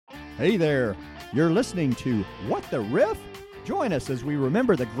Hey there, you're listening to What the Riff? Join us as we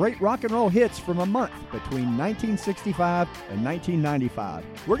remember the great rock and roll hits from a month between 1965 and 1995.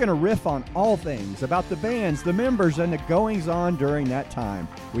 We're going to riff on all things about the bands, the members, and the goings-on during that time.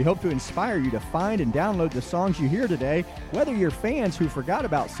 We hope to inspire you to find and download the songs you hear today, whether you're fans who forgot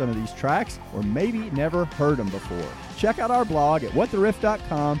about some of these tracks or maybe never heard them before. Check out our blog at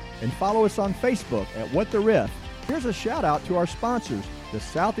whattheriff.com and follow us on Facebook at What the Riff. Here's a shout-out to our sponsors, the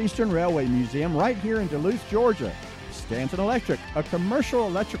Southeastern Railway Museum right here in Duluth, Georgia, Stanton Electric, a commercial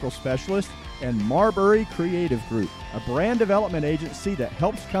electrical specialist, and Marbury Creative Group, a brand development agency that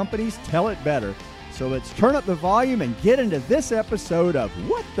helps companies tell it better. So let's turn up the volume and get into this episode of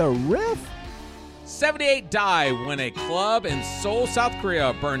What the Riff? 78 die when a club in Seoul, South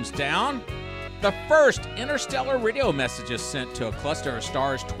Korea burns down. The first interstellar radio message is sent to a cluster of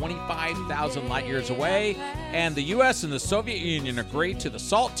stars 25,000 light years away, and the U.S. and the Soviet Union agreed to the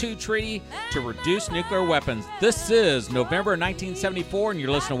SALT II Treaty to reduce nuclear weapons. This is November 1974, and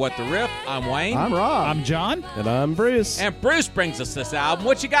you're listening to What the Riff. I'm Wayne. I'm Rob. I'm John. And I'm Bruce. And Bruce brings us this album.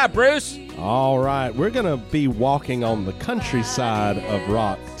 What you got, Bruce? All right, we're going to be walking on the countryside of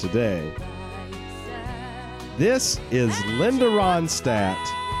rock today. This is Linda Ronstadt.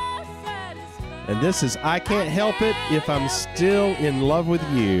 And this is I Can't Help It If I'm Still in Love with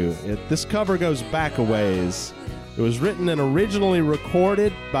You. This cover goes back a ways. It was written and originally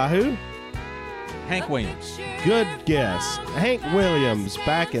recorded by who? Hank Williams. Good guess. Hank Williams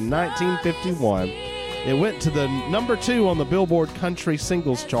back in 1951. It went to the number 2 on the Billboard Country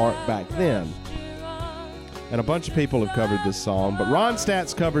Singles Chart back then. And a bunch of people have covered this song, but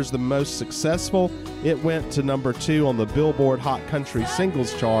Ronstadt's cover's the most successful. It went to number 2 on the Billboard Hot Country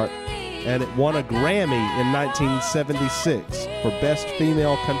Singles Chart, and it won a Grammy in 1976 for Best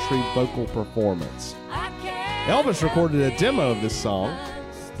Female Country Vocal Performance. Elvis recorded a demo of this song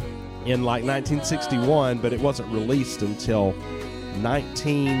in like 1961, but it wasn't released until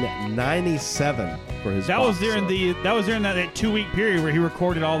 1997 for his That was during that 2-week period where he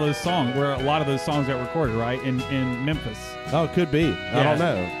recorded all those songs, where a lot of those songs got recorded, right, in Memphis. Oh, it could be. I don't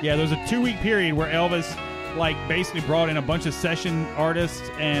know. Yeah, there was a 2-week period where Elvis basically brought in a bunch of session artists,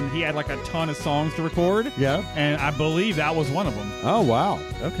 and he had like a ton of songs to record. Yeah. And I believe that was one of them. Oh, wow.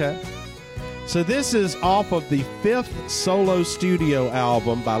 Okay. So this is off of the 5th solo studio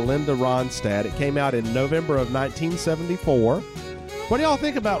album by Linda Ronstadt. It came out in November of 1974. What do y'all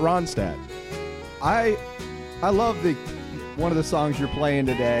think about Ronstadt? I love one of the songs you're playing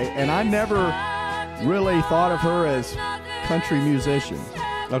today, and I never really thought of her as country musician.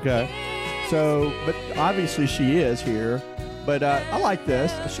 Okay. So, but obviously she is here. But I like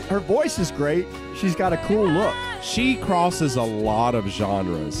this. Her voice is great. She's got a cool look. She crosses a lot of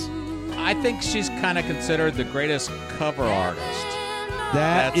genres. I think she's kind of considered the greatest cover artist.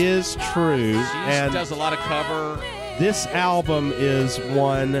 That is true. She does a lot of cover. This album is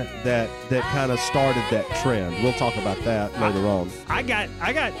one that kind of started that trend. We'll talk about that later on. I got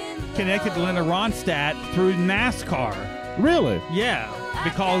connected to Linda Ronstadt through NASCAR. Really? Yeah,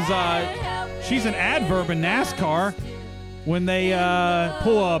 because she's an adverb in NASCAR when they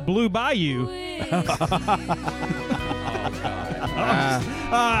pull a Blue Bayou.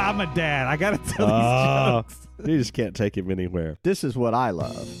 I'm a dad. I got to tell these jokes. You just can't take him anywhere. This is what I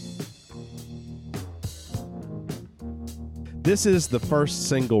love. This is the first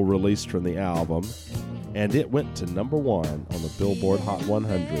single released from the album, and it went to number 1 on the Billboard Hot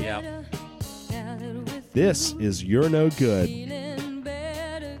 100. Yep. This is You're No Good.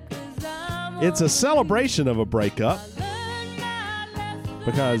 It's a celebration of a breakup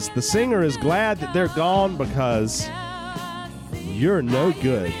because the singer is glad that they're gone because you're no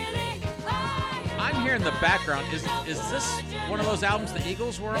good. I'm here in the background. Is this one of those albums the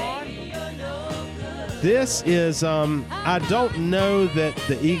Eagles were on? This is, I don't know that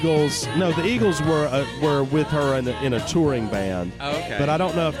the Eagles were with her in a touring band. Oh, okay. But I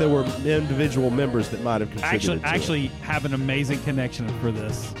don't know if there were individual members that might have contributed Actually have an amazing connection for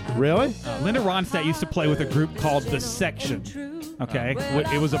this. Really? Linda Ronstadt used to play with a group called The Section. Okay?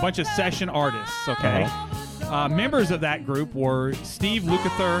 It was a bunch of session artists, okay? Members of that group were Steve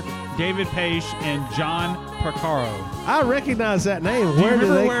Lukather, David Page, and John Porcaro. I recognize that name. Do you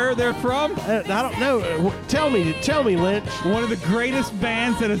remember where they're from? I don't know. Tell me, Lynch. One of the greatest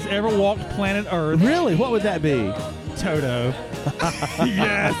bands that has ever walked planet Earth. Really? What would that be? Toto.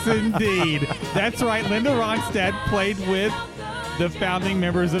 Yes, indeed. That's right. Linda Ronstadt played with the founding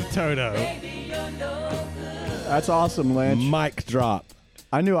members of Toto. That's awesome, Lynch. Mic drop.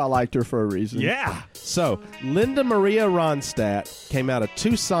 I knew I liked her for a reason. Yeah. So, Linda Maria Ronstadt came out of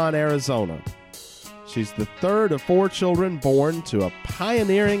Tucson, Arizona. She's the third of 4 children born to a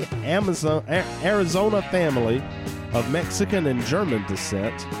pioneering Arizona family of Mexican and German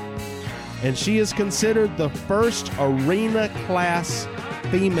descent. And she is considered the first arena-class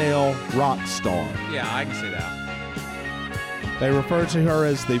female rock star. Yeah, I can see that. They refer to her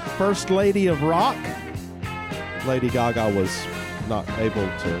as the First Lady of Rock. Lady Gaga was not able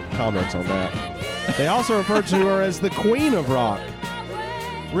to comment on that. They also refer to her as the Queen of Rock.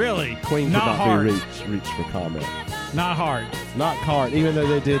 Really? Queen could Not not hard. be reached for comment. Not hard. Not hard, even though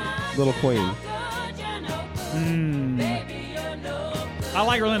they did Little Queen. I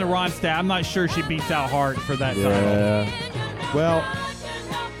like Linda Ronstadt. I'm not sure she beats out Hart for that title. Yeah. Well,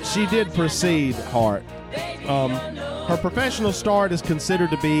 she did precede Hart. Her professional start is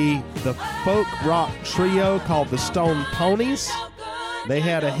considered to be the folk rock trio called the Stone Ponies. They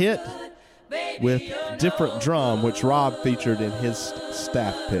had a hit with Different Drum, which Rob featured in his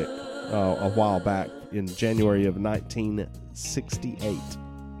staff pick a while back in January of 1968.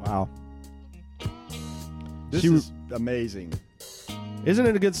 Wow. This is amazing. Isn't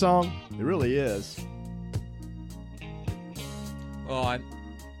it a good song? It really is. Well, I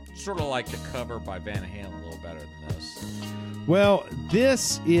sort of like the cover by Van Halen a little better than this. Well,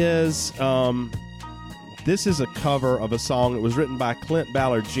 this is a cover of a song that was written by Clint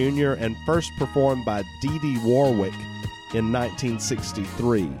Ballard Jr. and first performed by Dee Dee Warwick in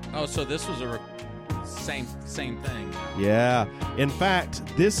 1963. Oh, so this was a same thing. Yeah. In fact,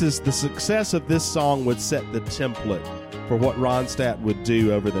 the success of this song would set the template for what Ronstadt would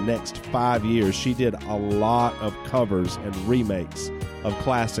do over the next 5 years. She did a lot of covers and remakes of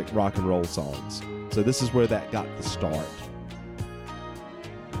classic rock and roll songs. So this is where that got the start.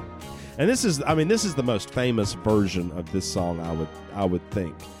 And this is the most famous version of this song, I would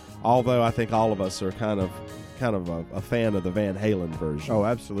think. Although I think all of us are kind of a fan of the Van Halen version. Oh,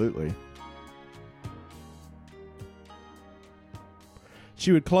 absolutely.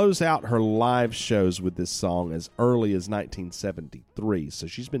 She would close out her live shows with this song as early as 1973, so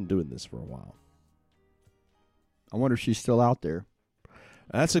she's been doing this for a while. I wonder if she's still out there.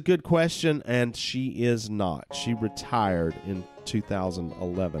 That's a good question, and she is not. She retired in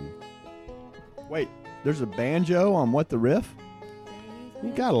 2011. Wait, there's a banjo on What the Riff? You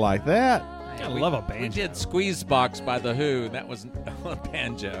gotta like that. I love a banjo. We did Squeeze Box by The Who. That was a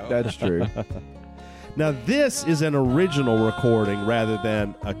banjo. That's true. Now, this is an original recording rather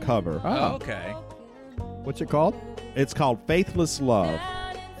than a cover. Oh, okay. What's it called? It's called Faithless Love.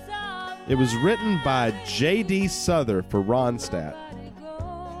 It was written by J.D. Souther for Ronstadt.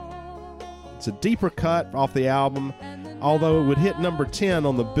 It's a deeper cut off the album, although it would hit number 10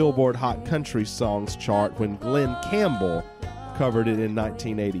 on the Billboard Hot Country Songs chart when Glenn Campbell covered it in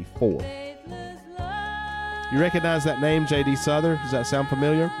 1984. You recognize that name, J.D. Souther? Does that sound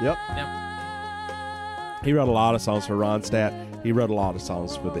familiar? Yep. He wrote a lot of songs for Ronstadt. He wrote a lot of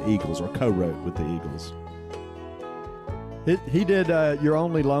songs for the Eagles, or co-wrote with the Eagles. He did You're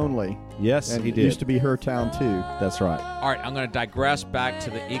Only Lonely. Yes, and he it did. used to be her town, too. That's right. All right, I'm going to digress back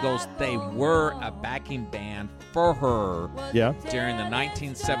to the Eagles. They were a backing band for her during the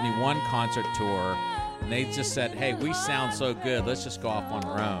 1971 concert tour. And they just said, hey, we sound so good, let's just go off on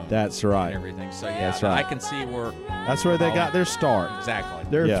our own. That's right. And everything. So, yeah, That's right. I can see where... That's where they got their start. Exactly.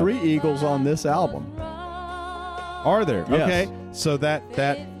 There are 3 Eagles on this album. Are there? Yes. Okay. So that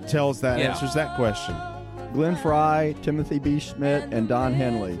answers that question. Glenn Frey, Timothy B. Schmidt, and Don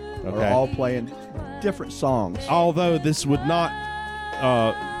Henley are all playing different songs. Although this would not,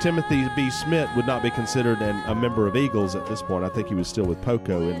 Timothy B. Schmidt would not be considered a member of Eagles at this point. I think he was still with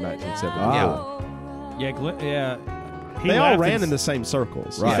Poco in 1970. Yeah. They all ran in the same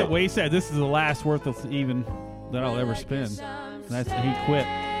circles. Right. He said, this is the last worthless even that I'll ever spend. He quit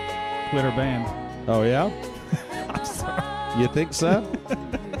her band. Oh, yeah? I'm sorry. You think so?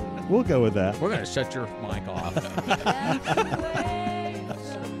 We'll go with that. We're going to shut your mic off.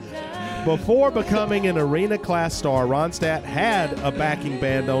 Before becoming an arena-class star, Ronstadt had a backing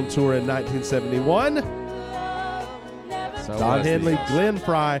band on tour in 1971. Don Henley, Glenn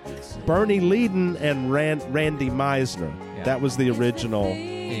Frey, Bernie Leadon, and Randy Meisner. Yeah. That was the original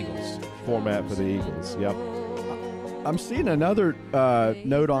Eagles format for the Eagles. Yep. I'm seeing another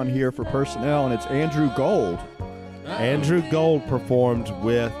note on here for personnel, and it's Andrew Gold. Andrew Gold performed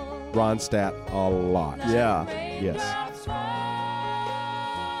with Ronstadt a lot. Yeah. Yes.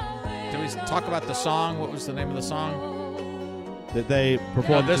 Did we talk about the song? What was the name of the song? That they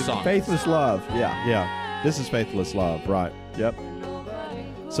performed this song. Faithless Love. Yeah. Yeah. This is Faithless Love, right. Yep.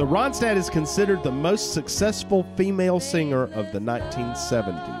 So Ronstadt is considered the most successful female singer of the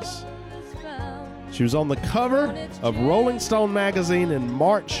 1970s. She was on the cover of Rolling Stone magazine in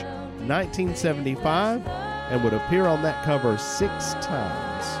March 1975 and would appear on that cover 6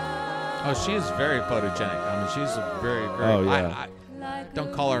 times. Oh, she is very photogenic. I mean, she's a very, very. Oh, yeah. I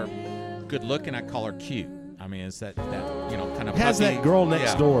don't call her good looking. I call her cute. I mean, it's that kind of Has puppy- that girl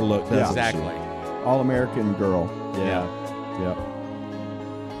next door look, doesn't Exactly. she? All-American girl. Yeah.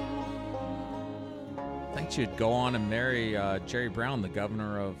 I think she'd go on and marry Jerry Brown, the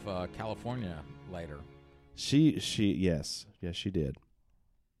governor of California, later. Yes, she did.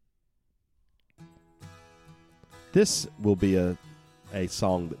 This will be a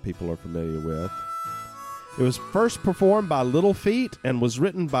song that people are familiar with. It was first performed by Little Feat and was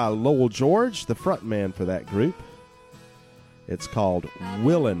written by Lowell George, the frontman for that group. It's called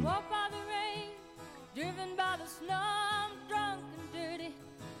Willin'.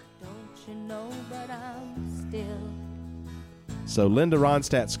 So Linda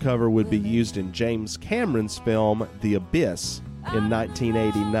Ronstadt's cover would be used in James Cameron's film The Abyss in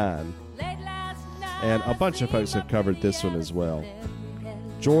 1989. And a bunch of folks have covered this one as well.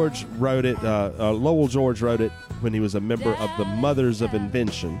 George wrote it, Lowell George wrote it when he was a member of the Mothers of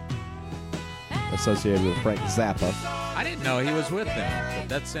Invention, associated with Frank Zappa. I didn't know he was with them, but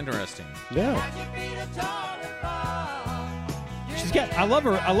that's interesting. Yeah. She's got. I love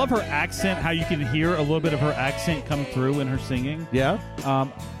her accent. How you can hear a little bit of her accent come through in her singing. Yeah.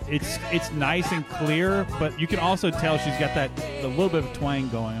 It's nice and clear, but you can also tell she's got a little bit of twang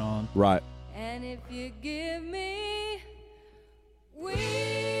going on. Right. And if you give me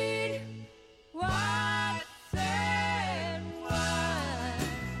weed, wine, and wine.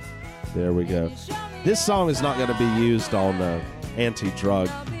 There we go. This song is not going to be used on anti-drug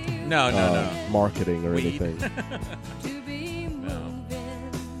No. marketing or Weed. anything.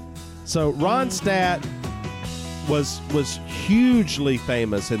 So Ronstadt was hugely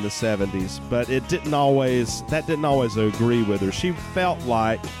famous in the 70s, but that didn't always agree with her. She felt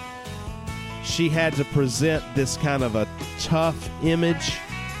like she had to present this kind of a tough image,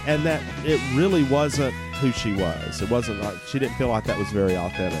 and that it really wasn't who she was. It wasn't like, she didn't feel like that was very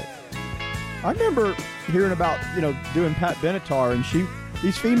authentic. I remember hearing about, doing Pat Benatar, and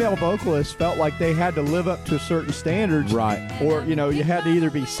these female vocalists felt like they had to live up to certain standards. Right. Or, you had to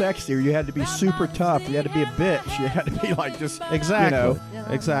either be sexy or you had to be super tough. You had to be a bitch. You had to be like just, Exactly.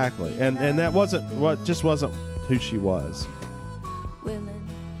 Exactly. And that wasn't who she was.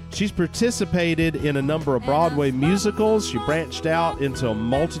 She's participated in a number of Broadway musicals. She branched out into a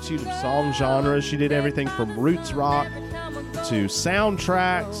multitude of song genres. She did everything from roots rock to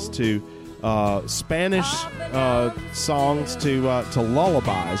soundtracks to Spanish songs to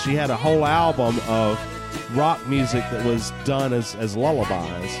lullabies. She had a whole album of rock music that was done as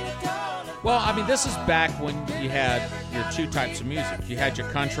lullabies. Well, I mean, this is back when you had your two types of music. You had your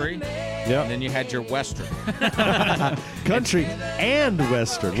country, and then you had your western. Country and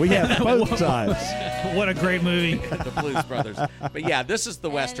western. We have both types. What a great movie. The Blues Brothers. But yeah, this is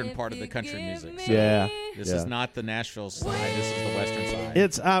the western part of the country music. So Yeah. This is not the Nashville side. This is the western side.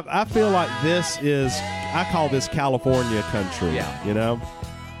 It's I feel like this is, I call this California country. Yeah.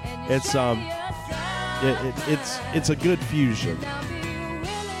 It's a good fusion.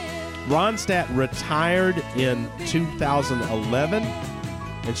 Ronstadt retired in 2011,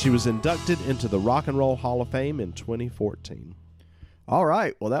 and she was inducted into the Rock and Roll Hall of Fame in 2014. All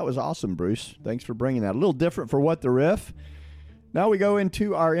right. Well, that was awesome, Bruce. Thanks for bringing that. A little different for What the Riff. Now we go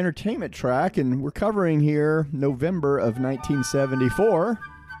into our entertainment track, and we're covering here November of 1974.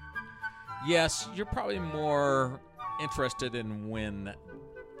 Yes, you're probably more interested in when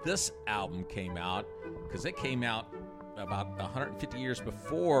this album came out, because it came out about 150 years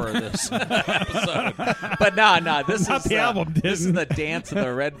before this episode. But no, this Not is the album. This is the Dance of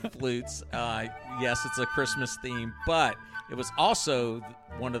the Red Flutes. Yes, it's a Christmas theme, but it was also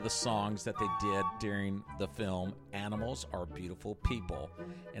one of the songs that they did during the film Animals Are Beautiful People,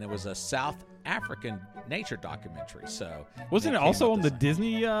 and it was a South African nature documentary. So Wasn't it also on the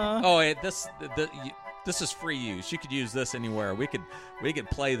Disney? This is free use. You could use this anywhere. We could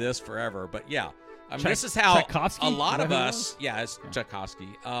play this forever. But yeah, I mean, this is how Tchaikovsky? a lot Is of that who it us. Yeah, it's Tchaikovsky.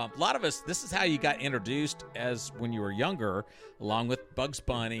 A lot of us. This is how you got introduced as when you were younger, along with Bugs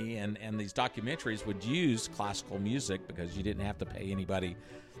Bunny and these documentaries would use classical music because you didn't have to pay anybody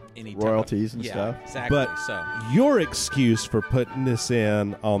any type Royalties of, and yeah, stuff. Exactly. But so your excuse for putting this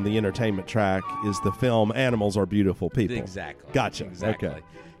in on the entertainment track is the film Animals Are Beautiful People. exactly. Gotcha. Exactly. Okay.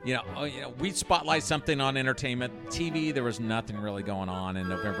 We spotlight something on entertainment TV. There was nothing really going on in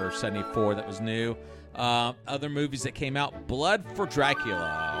November of '74 that was new. Other movies that came out: Blood for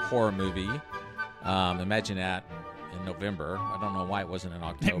Dracula, a horror movie. Imagine that in November. I don't know why it wasn't in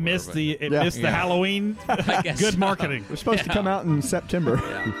October. It missed but- the Halloween. I guess Good so. marketing. It was supposed to come out in September.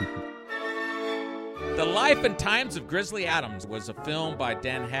 Yeah. The Life and Times of Grizzly Adams was a film by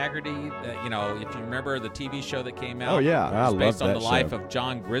Dan Haggerty. That, if you remember the TV show that came out. Oh, yeah. It I was love based on that the life show. of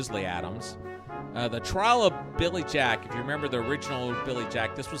John Grizzly Adams. The Trial of Billy Jack. If you remember the original Billy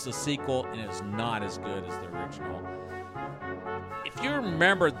Jack, this was the sequel, and it's not as good as the original. If you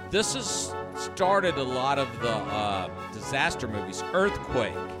remember, this has started a lot of the disaster movies.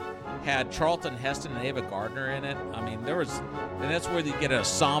 Earthquake had Charlton Heston and Ava Gardner in it. I mean, and that's where you get an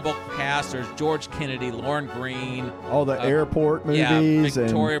ensemble cast. There's George Kennedy, Lauren Green. All the airport movies. Yeah,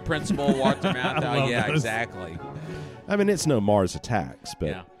 Victoria Principal, Walter Matthau. Yeah, those. exactly. I mean, it's no Mars Attacks, but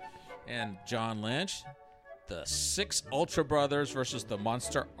Yeah. And John Lynch, the Six Ultra Brothers versus the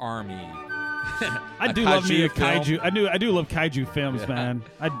Monster Army. I do love me a film. kaiju. I do love kaiju films, man.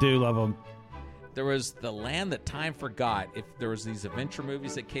 I do love them. There was The Land That Time Forgot. If there was these adventure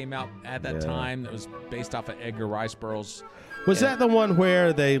movies that came out at that time that was based off of Edgar Rice Burroughs. was that the one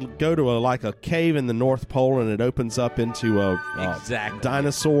where they go to a cave in the North Pole and it opens up into a Exactly.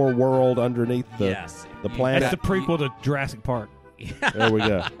 dinosaur world underneath the Yes. planet? That's the prequel to Jurassic Park. There we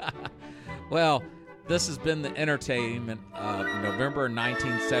go. Well, this has been the entertainment of November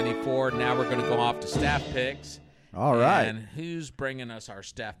 1974. Now we're going to go off to staff picks. All right. And who's bringing us our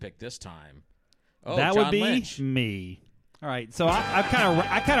staff pick this time? Oh, That John would be Lynch. me. All right, so I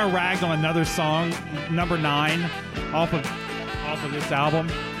kind of ragged on another song, number 9, off of this album.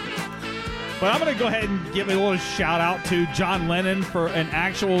 But I'm going to go ahead and give a little shout out to John Lennon for an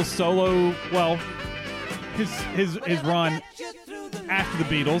actual solo. Well, his run after the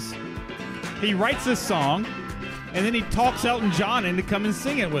Beatles. He writes this song, and then he talks Elton John in to come and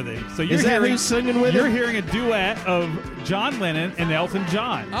sing it with him. So Is that who's singing with You're him? hearing a duet of John Lennon and Elton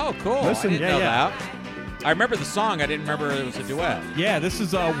John. Oh, cool. Listen, I didn't know yeah. that. I remember the song. I didn't remember it was a duet. Yeah, this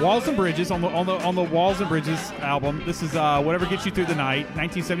is Walls and Bridges on the Walls and Bridges album. This is Whatever Gets You Through the Night,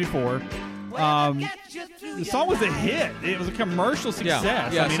 1974. The song was a hit. It was a commercial success.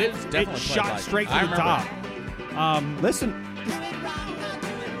 Yeah, I mean, it's it definitely shot played like- straight to I the remember. top. Listen.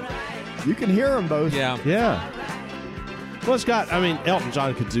 You can hear them both. Yeah. Yeah. Well, Elton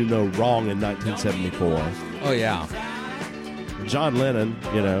John could do no wrong in 1974. Oh, yeah. John Lennon,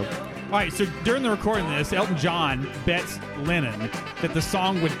 All right, so during the recording of this, Elton John bets Lennon that the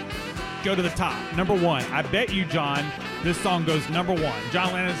song would go to the top. Number 1. I bet you, John, this song goes number 1.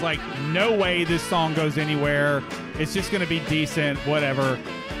 John Lennon's like, no way this song goes anywhere. It's just going to be decent, whatever.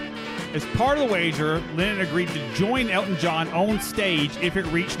 As part of the wager, Lennon agreed to join Elton John on stage if it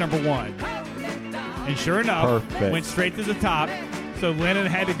reached number 1. And sure enough, Perfect. went straight to the top. So Lennon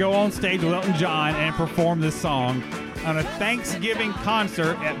had to go on stage with Elton John and perform this song on a Thanksgiving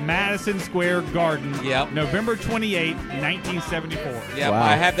concert at Madison Square Garden, Yep. November 28, 1974. Yeah, Wow.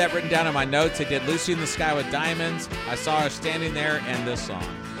 I have that written down in my notes. I did Lucy in the Sky with Diamonds. I saw her standing there and this song.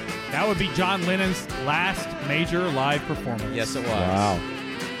 That would be John Lennon's last major live performance. Yes, it was. Wow.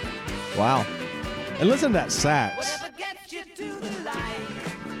 Wow. And listen to that sax.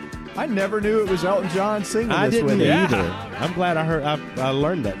 I never knew it was Elton John singing I this didn't with him. either. I'm glad I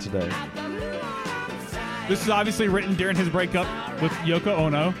learned that today. This is obviously written during his breakup with Yoko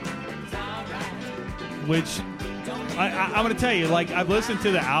Ono, which I'm going to tell you, like, I've listened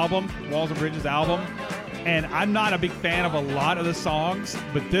to the album, Walls and Bridges album, and I'm not a big fan of a lot of the songs,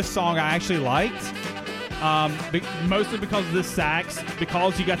 but this song I actually liked, mostly because of the sax,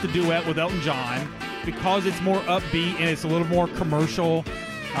 because you got the duet with Elton John, because it's more upbeat and it's a little more commercial.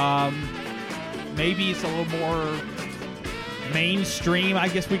 Maybe it's a little more mainstream, I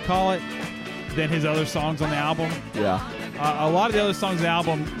guess we'd call it, than his other songs on the album. Yeah. A lot of the other songs on the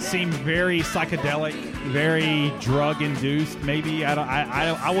album seem very psychedelic, very drug-induced. Maybe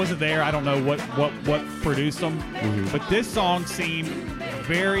I wasn't there. I don't know what produced them, but this song seemed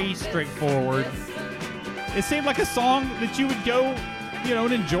very straightforward. It seemed like a song that you would go,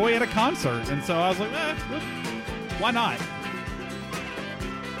 and enjoy at a concert. And so I was like, why not?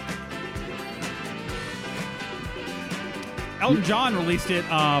 Elton John released it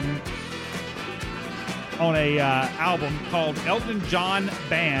on a album called Elton John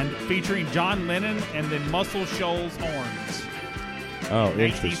Band, featuring John Lennon and the Muscle Shoals Horns. Oh,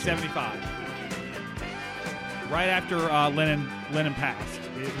 interesting. 1975. Right after Lennon passed.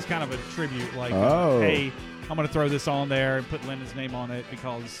 It was kind of a tribute, like, hey, I'm going to throw this on there and put Lennon's name on it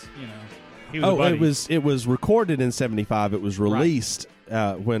because, he was a buddy. It was recorded in 75. It was released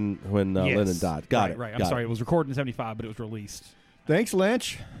when Yes. Lennon died. Got it. Right. Got I'm sorry. it. It was recorded in 75, but it was released. Thanks,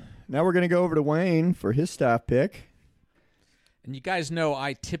 Lynch. Now we're going to go over to Wayne for his staff pick. And you guys know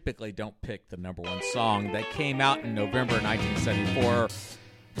I typically don't pick the number 1 song that came out in November 1974.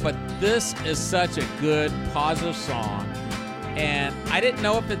 But this is such a good, positive song. And I didn't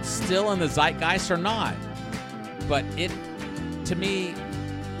know if it's still in the zeitgeist or not. But to me,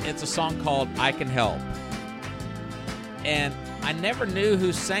 it's a song called I Can Help. And I never knew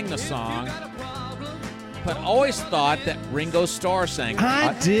who sang the song, but always thought that Ringo Starr sang it.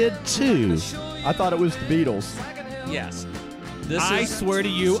 I did too. I thought it was the Beatles. Yes. I swear to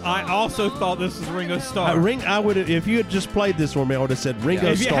you, I also thought this was Ringo Starr. I would have, if you had just played this for me, I would have said Ringo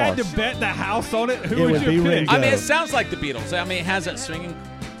if you Starr. had to bet the house on it, who It would would be you pick? Ringo. I mean, it sounds like the Beatles. I mean, it has that swinging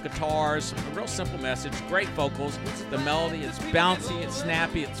guitars, a real simple message, great vocals. The melody is bouncy, it's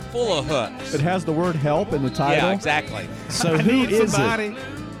snappy, it's full of hooks. It has the word help in the title. Yeah, exactly. So I who need is somebody.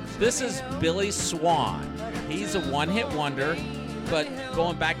 it? This is Billy Swan. He's a one-hit wonder, but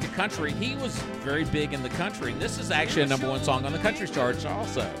going back to country, he was very big in the country. This is actually a #1 song on the country charts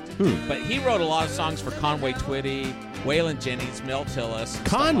also. But he wrote a lot of songs for Conway Twitty, Waylon Jennings, Mel Tillis. stuff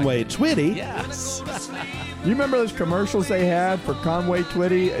Conway like Twitty. Yes. You remember those commercials they had for Conway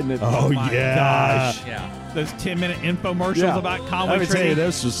Twitty? And Oh, my yeah. gosh. Yeah. Those 10-minute infomercials Yeah. about Let Conway me tell you, Twitty.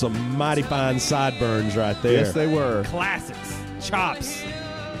 those were some mighty fine sideburns right there. Yes, they were. Classics. Chops.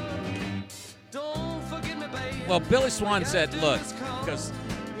 Well, Billy Swan said, look, because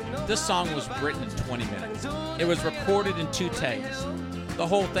this song was written in 20 minutes. It was recorded in 2 takes. The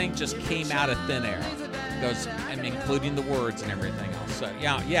whole thing just came out of thin air. Goes, I mean, including the words and everything else. So,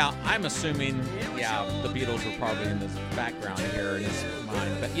 yeah, I'm assuming, the Beatles were probably in the background here in his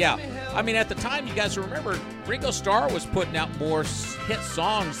mind. But, yeah, I mean, at the time, you guys remember, Ringo Starr was putting out more hit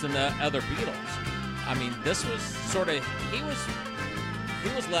songs than the other Beatles. I mean, this was sort of, he was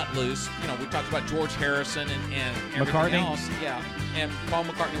let loose. You know, we talked about George Harrison and everything McCartney. else. Yeah, and Paul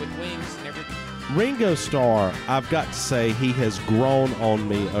McCartney with Wings and everything. Ringo Starr, I've got to say, he has grown on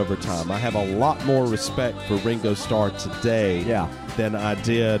me over time. I have a lot more respect for Ringo Starr today than I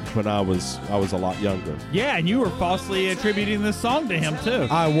did when I was a lot younger. Yeah, and you were falsely attributing this song to him, too.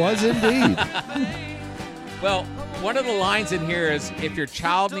 I was indeed. Well, one of the lines in here is, if your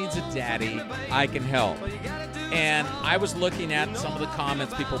child needs a daddy, I can help. And I was looking at some of the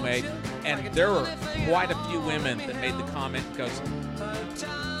comments people made, and there were quite a few women that made the comment, goes,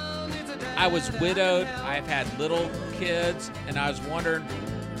 I was widowed, I've had little kids, and I was wondering,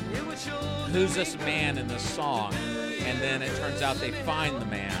 who's this man in this song? And then it turns out they find the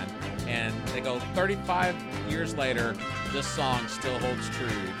man, and they go, 35 years later, this song still holds true,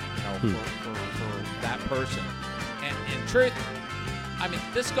 for that person. And in truth, I mean,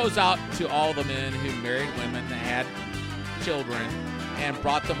 this goes out to all the men who married women that had children and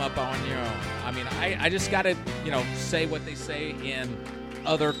brought them up on your own. I mean, I just got to, say what they say in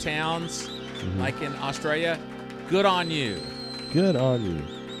other towns, like in Australia. Good on you. Good on you.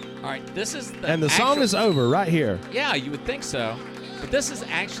 All right, this is the And the song is over right here. Yeah, you would think so. But this is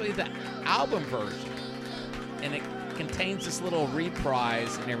actually the album version. And it contains this little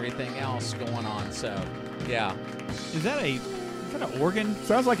reprise and everything else going on. So, yeah. Is that an organ?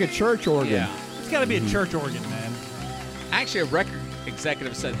 Sounds like a church organ. Yeah. It's got to be a church organ, man. Actually, a record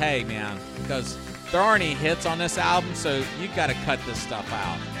executive said, hey, man, because there aren't any hits on this album, so you got to cut this stuff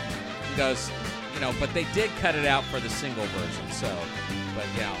out. He goes, but they did cut it out for the single version, so, but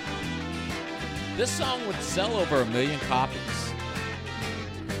yeah. This song would sell over 1 million copies.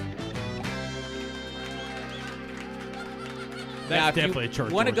 That's definitely a church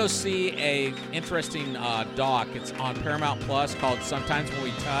If you want to organ. go see a interesting doc, it's on Paramount Plus called Sometimes When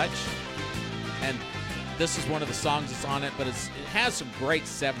We Touch, and this is one of the songs that's on it, but it has some great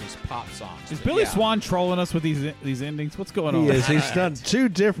 70s pop songs. Is Billy Yeah. Swan trolling us with these endings? What's going on? He is. He's done 2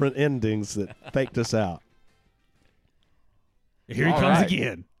 different endings that faked us out. Here he All comes right.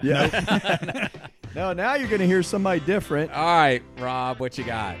 again. Yeah. No, now you're going to hear somebody different. All right, Rob, what you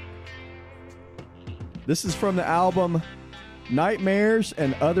got? This is from the album Nightmares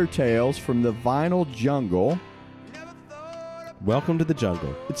and Other Tales from the Vinyl Jungle. Welcome to the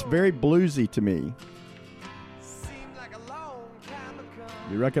jungle. It's very bluesy to me.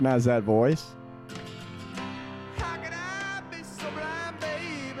 You recognize that voice?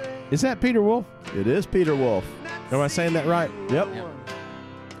 Is that Peter Wolf? It is Peter Wolf. Am I saying that right? Yep.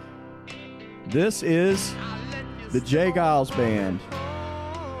 This is the J. Giles Band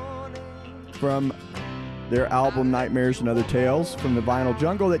from their album Nightmares and Other Tales from the Vinyl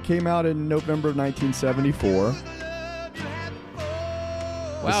Jungle that came out in November of 1974.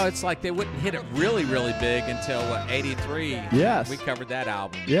 Well, it's like they wouldn't hit it really, really big until, 83? Yes. We covered that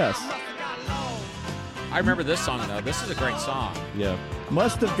album. Yes. I remember this song, though. This is a great song. Yeah.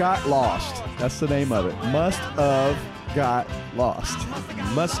 Must Have Got Lost. That's the name of it. Must Have Got Lost.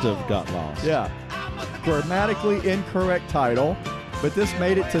 Must have got lost. Yeah. Grammatically incorrect title, but this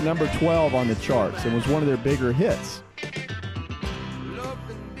made it to number 12 on the charts and was one of their bigger hits.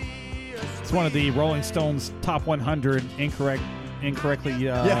 It's one of the Rolling Stones top 100 incorrectly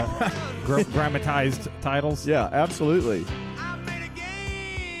grammatized titles. Yeah, absolutely.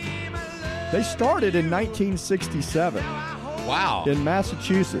 They started in 1967 Wow. in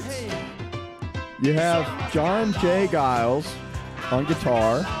Massachusetts. You have John J. Giles on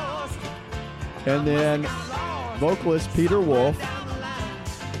guitar, and then vocalist Peter Wolf,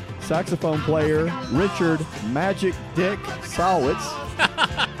 saxophone player Richard Magic Dick Salwitz.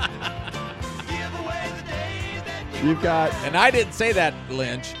 You've got And I didn't say that,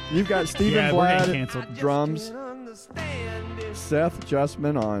 Lynch. Stephen Yeah, we're getting Blatt canceled. drums, Seth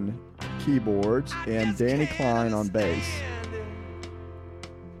Justman on keyboards, and Danny Klein on bass.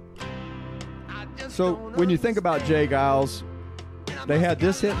 So when you think about Jay Giles, they had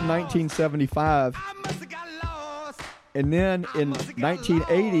this hit in 1975, and then in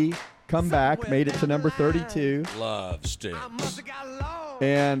 1980, come back, made it to number 32, Love stinks.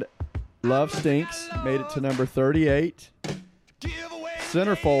 and Love Stinks made it to number 38.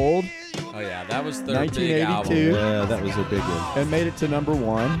 Centerfold, Oh, yeah, that was their big album. 1982, Yeah, that was a big one. and made it to number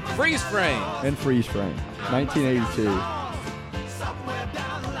 1. Freeze Frame. And Freeze Frame, 1982.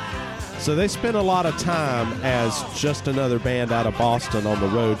 So they spent a lot of time as just another band out of Boston on the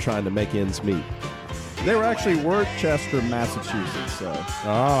road trying to make ends meet. They were actually Worcester, Massachusetts. So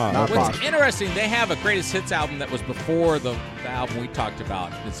Ah, Not okay. What's Boston. interesting, they have a greatest hits album that was before the album we talked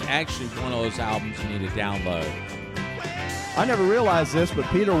about. It's actually one of those albums you need to download. I never realized this, but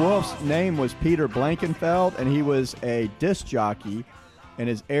Peter Wolf's name was Peter Blankenfeld, and he was a disc jockey, and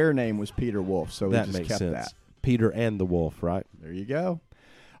his air name was Peter Wolf. So That we just makes kept sense. that. Peter and the Wolf, right? There you go.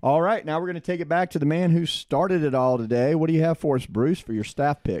 All right, now we're going to take it back to the man who started it all today. What do you have for us, Bruce, for your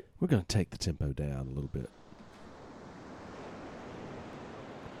staff pick? We're going to take the tempo down a little bit.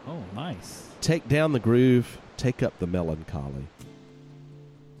 Oh, nice. Take down the groove, take up the melancholy.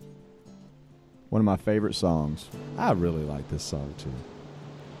 One of my favorite songs. I really like this song, too.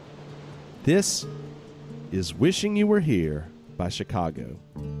 This is Wishing You Were Here by Chicago.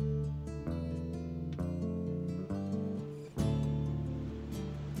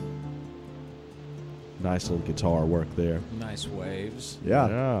 Nice little guitar work there. Nice waves.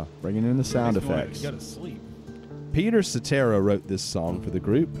 Yeah, bringing in the sound Makes me wanna effects. Go to sleep. Peter Cetera wrote this song for the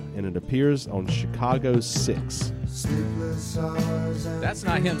group, and it appears on Chicago's 6. That's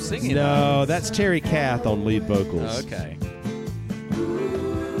not him singing. No, that's Terry Kath on lead vocals. Okay.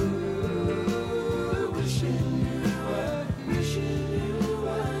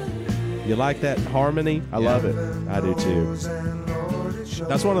 You like that harmony? I love it. I do too.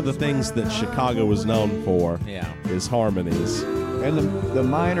 That's one of the things that Chicago was known for, Yeah. is harmonies. And the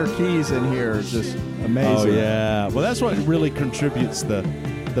minor keys in here are just amazing. Oh, yeah. Well, that's what really contributes the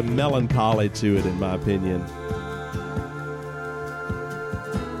melancholy to it, in my opinion.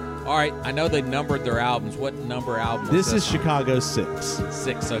 All right, I know they numbered their albums. What number album was This is Chicago's 6.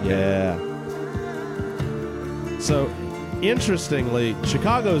 6, okay. Yeah. So, interestingly,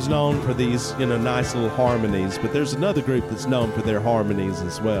 Chicago's known for these, nice little harmonies, but there's another group that's known for their harmonies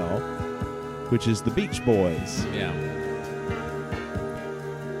as well, which is the Beach Boys. Yeah.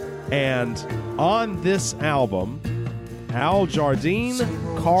 And on this album, Al Jardine,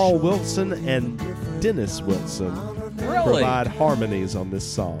 Carl Wilson, and Dennis Wilson Really? provide harmonies on this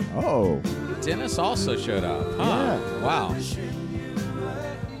song. Oh, Dennis also showed up. Huh. Yeah. Wow.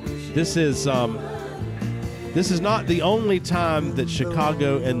 This is not the only time that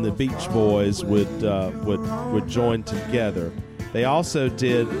Chicago and the Beach Boys would join together. They also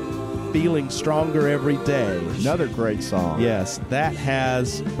did Feeling Stronger Every Day. another great song. Yes, that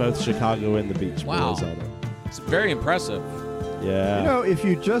has both Chicago and the Beach Wow. Boys on it. It's very impressive. Yeah. You know, if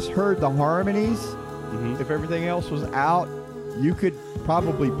you just heard the harmonies, Mhm. if everything else was out, you could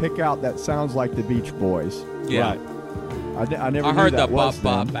probably pick out that sounds like the Beach Boys. Yeah. Right. I never I knew heard that the was bop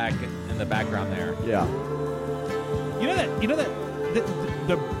bop them. back in the background there. Yeah.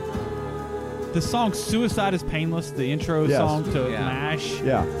 The song "Suicide Is Painless," the intro Yes. song to Yeah. MASH.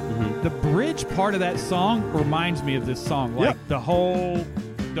 Yeah. The bridge part of that song reminds me of this song. Like the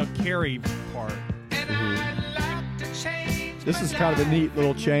carry part. This is kind of a neat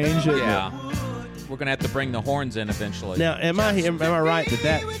little change. isn't it? Yeah. We're going to have to bring the horns in eventually. Now, am I right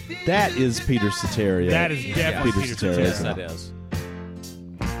that is Peter Cetera? That is definitely Peter Peter Cetera. Yes, Cetera. that is.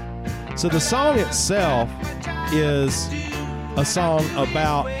 So the song itself is a song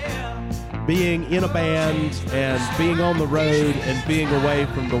about being in a band and being on the road and being away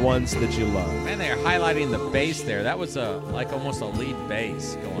from the ones that you love. Man, they're highlighting the bass there. That was like almost a lead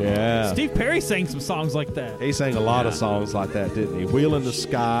bass going on. Yeah. Steve Perry sang some songs like that. He sang a lot of songs like that, didn't he? Wheel in the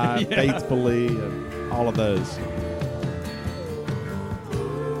Sky, Yeah. Faithfully, and all of those.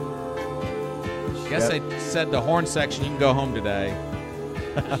 they said the horn section, you can go home today.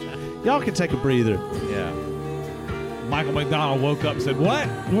 Y'all can take a breather. Yeah. Michael McDonald woke up and said, "What?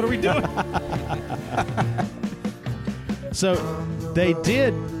 What are we doing?" So they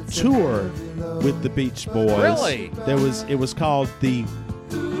did tour with the Beach Boys. Really? It was called the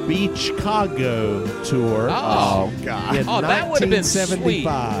Beach Chicago tour. Oh, God. In that would have been sweet.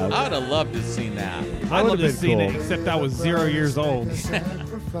 1975. I would have loved to have seen that. I would would've have seen been it, cool. except I was 0 years old.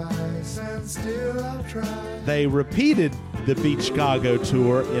 They repeated the Beach Chicago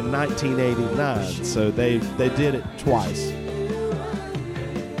tour in 1989, so they did it twice.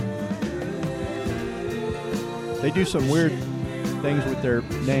 They do some weird things with their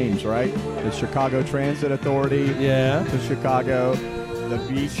names, right? The Chicago Transit Authority, Yeah. the Chicago, the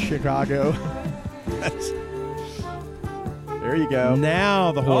Beach Chicago. There you go.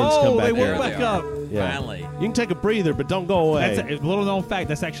 Now the horns come back they there. woke back up. Yeah. Finally. You can take a breather, but don't go away. That's a little known fact.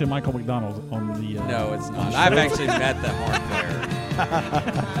 That's actually Michael McDonald on the. No, it's not. I've actually met the horn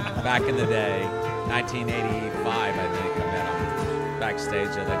player back in the day, 1985. I think I met him backstage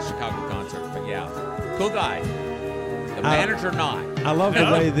at that Chicago concert. But yeah, cool guy. The manager not. I love the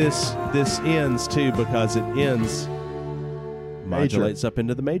way this ends too, because it ends modulates up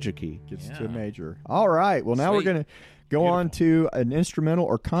into the major key. Gets Yeah. to a major. All right. Well, now we're Sweet. going to go on to an instrumental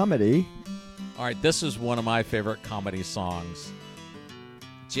or comedy. All right, this is one of my favorite comedy songs.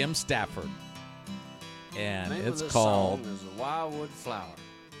 Jim Stafford, and Name it's of the called song is The Wildwood Flower.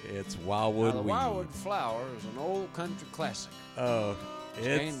 "It's Now, Wildwood the Weed." Wildwood Flower is an old country classic. Oh, It's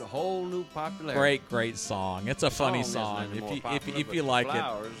it's gained a whole new popularity. great song. It's a funny song song isn't if anymore you popular, if but you the like it.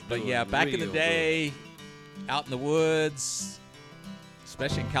 flowers But doing yeah, back in the real day, out in the woods,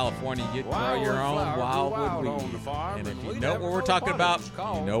 especially in California, you'd grow your own Wildwood flower grew wildwood wild on weed. the farm, And if and you we know never what we're know talking what about, it's you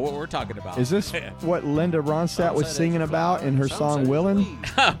called. know what we're talking about. Is this what Linda Ronstadt was singing about in her song Willin'?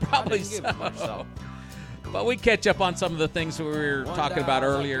 Probably I didn't give it much so. thought. But we catch up on some of the things that we were talking about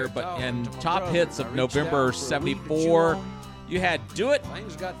earlier. But in top hits of November '74, you had "Do It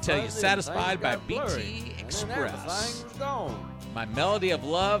Things got Till You fuzzy, Satisfied" things by got blurry, BT and then Express. everything was gone. "My Melody of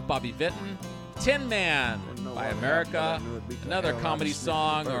Love," Bobby Vinton. "Tin Man" Didn't know by what America. happened, but I knew it'd beat the Another hell out of comedy Sniff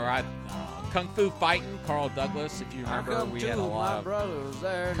song. Bird. Or Kung Fu Fighting, Carl Douglas. If you How remember, come we too, had a my lot of brother was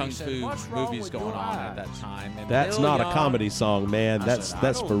there, and kung he said, fu "What's wrong movies with going your on at eyes?" that time. And That's Neil not a Young- comedy song, man. I That's said, "I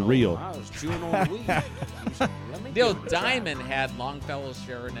that's don't for know. real. I was chewing on weed. He said, "Let me Neil give it a try." Diamond had Longfellow's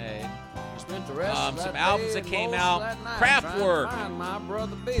Serenade. Spent the rest of some that albums day that came and most out. of that night Kraftwerk. trying to find my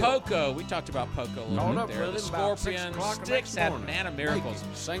brother Bill. Poco, we talked about Poco a little Caught bit up there. with The him about 6 Scorpions, o'clock the Styx next had morning, Man of Miracles.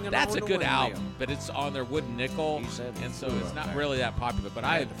 naked, singing That's on a the good windmill. album, but it's on their Wooden Nickel, He said and so it it's was not back. really that popular. But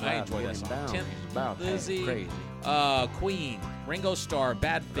I had to fly to enjoy get that him song. down. Tim He's about half Lizzy, crazy. Queen, Ringo Starr,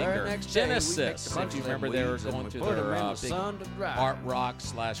 Badfinger, Very next day, we Genesis. picked a bunch If you of them remember, they were weeds and going we through put 'em their in the big sun to dry. art rock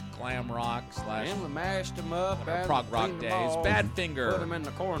 / glam rock / And we mashed them up and prog rock cleaned them days. all, Badfinger. Put them in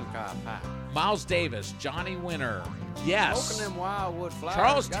the corncob pipe. Miles Davis, Johnny Winter, Yes, Smoking them wildwood flowers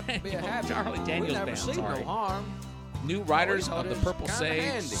Charles got to be a Daniels, habit. Charlie Daniels we never Band, seen sorry. no harm. New writers thought of the it was Purple kinda Sage,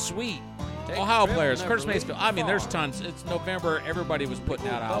 handy. Sweet. Take a Ohio trip players, and Curtis never Mayfield. leave I mean, there's far. tons. It's November. Everybody was putting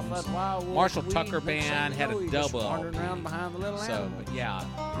out Puff albums. that wildwood Marshall weed, Tucker next thing Band you had know, a you just double wandering LP. around behind the little So, animals. but yeah.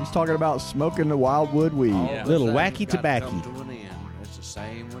 He's talking about smoking the wildwood weed. All Yeah. of Little a sudden, wacky it's gotta tobacco. come to an end. It's the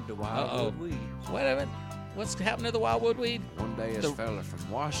same with the Uh-oh. wildwood weed. Wait a minute. What's happened to the wildwood weed? One day, this The- fella from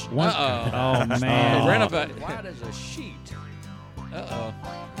Washington. Uh-oh. Oh, man. Renovate. White as a sheet. Uh-oh.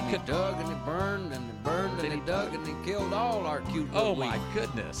 And he dug and he burned and he burned and he dug and he killed all our cute Oh, little my weed.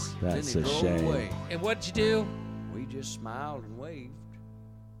 goodness. That's Then a he drove shame. away. And what'd you do? We just smiled and waved,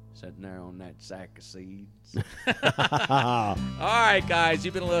 sitting there on that sack of seeds. All right, guys.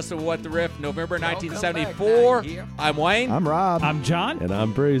 You've been listening to What the Riff, November Y'all come 1974. back now, yeah. I'm Wayne. I'm Rob. I'm John. And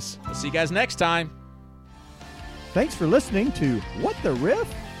I'm Bruce. We'll see you guys next time. Thanks for listening to What the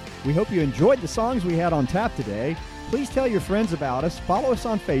Riff? We hope you enjoyed the songs we had on tap today. Please tell your friends about us, follow us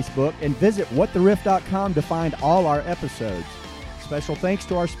on Facebook, and visit whattheriff.com to find all our episodes. Special thanks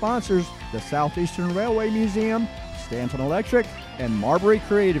to our sponsors, the Southeastern Railway Museum, Stanton Electric, and Marbury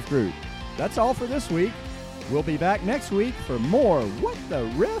Creative Group. That's all for this week. We'll be back next week for more What the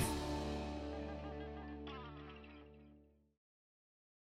Riff